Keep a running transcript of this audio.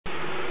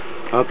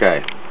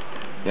Okay.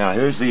 Now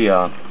here's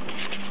the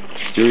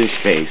serious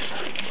space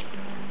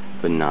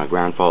in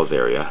Grand Falls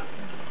area.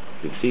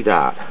 You can see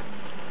that.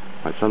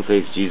 Some say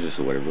it's Jesus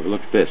or whatever, but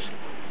look at this.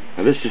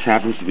 Now this just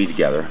happens to be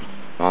together.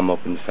 I'm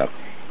opening this up.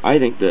 I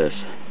think this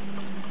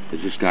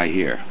is this guy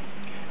here.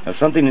 Now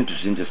something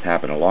interesting just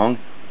happened along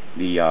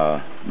the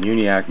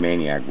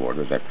Muniac-Maniac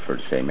border, as I prefer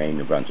to say, Maine,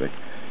 New Brunswick.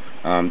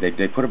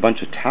 They put a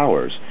bunch of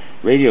towers,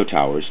 radio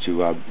towers,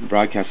 to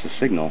broadcast a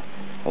signal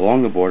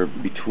along the border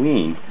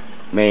between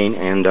Maine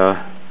and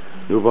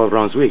New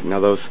Brunswick.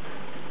 Now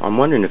I'm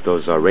wondering if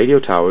those radio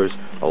towers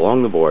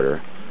along the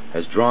border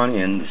has drawn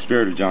in the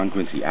spirit of John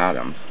Quincy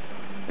Adams,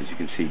 as you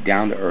can see,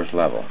 down to earth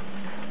level.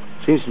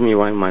 Seems to me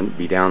why it might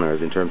be down there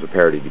is in terms of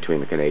parity between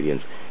the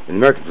Canadians and the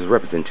Americans. Is a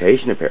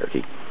representation of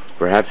parity.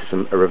 Perhaps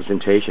it's a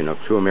representation of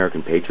true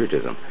American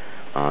patriotism,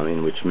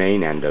 in which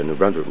Maine and New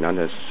Brunswick not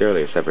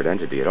necessarily a separate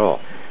entity at all.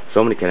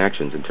 So many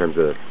connections in terms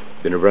of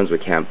the New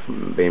Brunswick camp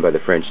made by the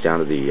French down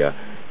to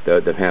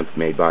the camp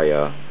made by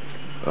the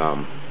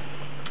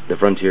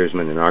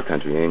frontiersmen in our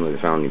country, namely the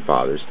founding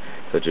fathers,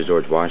 such as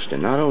George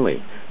Washington. Not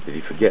only did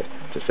he forget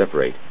to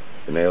separate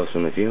the males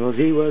from the females,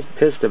 he was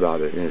pissed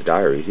about it in his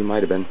diaries. He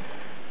might have been,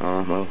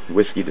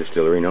 whiskey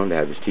distillery, known to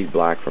have his teeth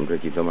black from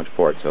drinking so much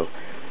port, so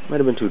might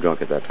have been too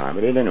drunk at that time.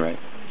 But at any rate,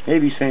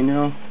 maybe he's saying,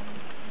 no,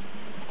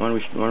 why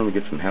don't we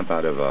get some hemp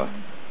out of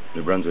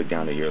New Brunswick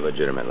down to here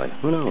legitimately?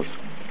 Who knows?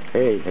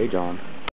 Hey John.